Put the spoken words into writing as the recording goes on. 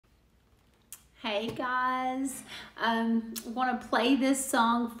Hey guys, I want to play this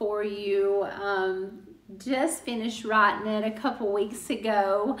song for you. Just finished writing it a couple weeks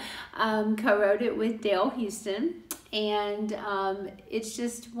ago. Co-wrote it with Dale Houston, and it's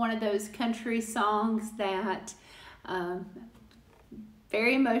just one of those country songs that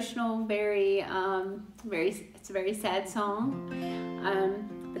very emotional, it's a very sad song.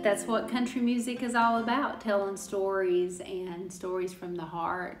 But that's what country music is all about, telling stories and stories from the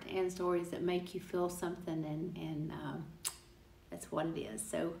heart and stories that make you feel something, and that's what it is.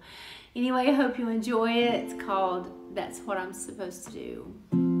 So anyway, I hope you enjoy it. It's called That's What I'm Supposed to Do.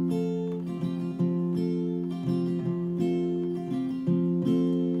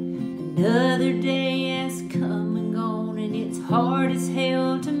 Another day has come and gone, and it's hard as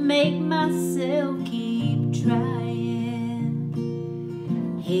hell to make myself keep trying.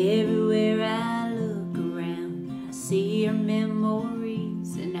 Everywhere I look around, I see your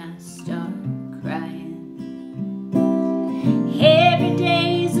memories and I start crying. Every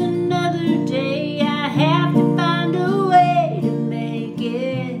day's another day, I have to find a way to make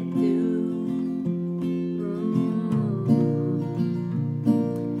it through.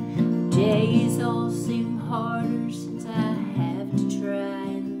 Days all seem harder since I have to try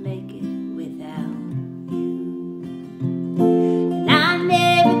and make it without you. And I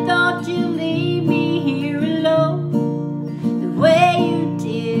never thought you'd leave me here alone the way you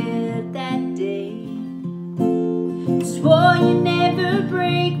did that day. Swore you'd never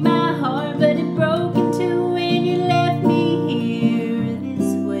break my heart, but it broke in two when you left me here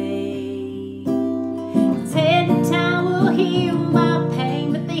this way. Said that time will heal my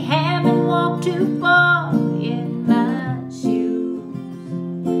pain, but they haven't walked too far in my shoes.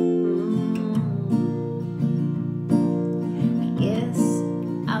 I guess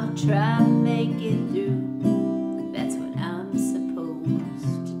I'll try to make it through. That's what I'm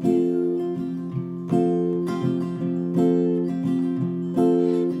supposed to do.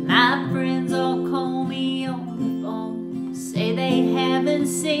 My friends all call me on the phone, say they haven't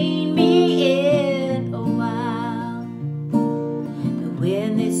seen me in a while. But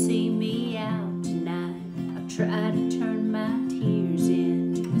when they see me out tonight, I'll try to turn my tears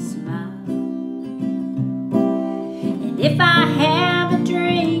into a smile. And if I have a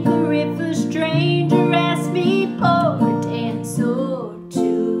drink, or if a stranger asks me for a dance or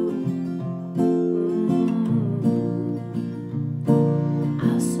two,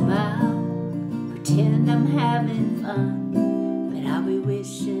 I'll smile, pretend I'm having fun, but I'll be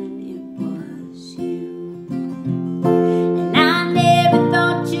wishing it was you. And I never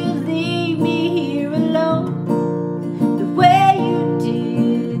thought you'd leave me here alone the way you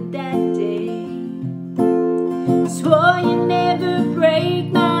did that day. Swore you'd never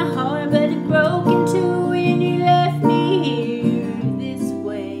break my heart, but it broke in two when you left me here this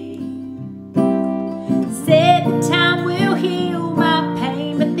way. Said the time will heal my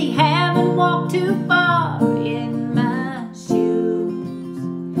pain, but they haven't walked too far in my shoes.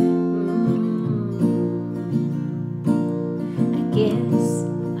 I guess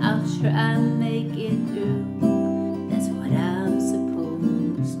I'll try to make it through. That's what I'm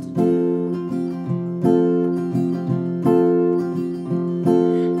supposed to do.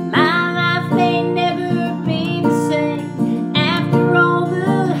 My life may never be the same after all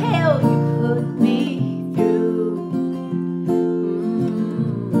the hell you put me through.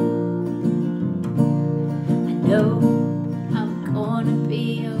 I know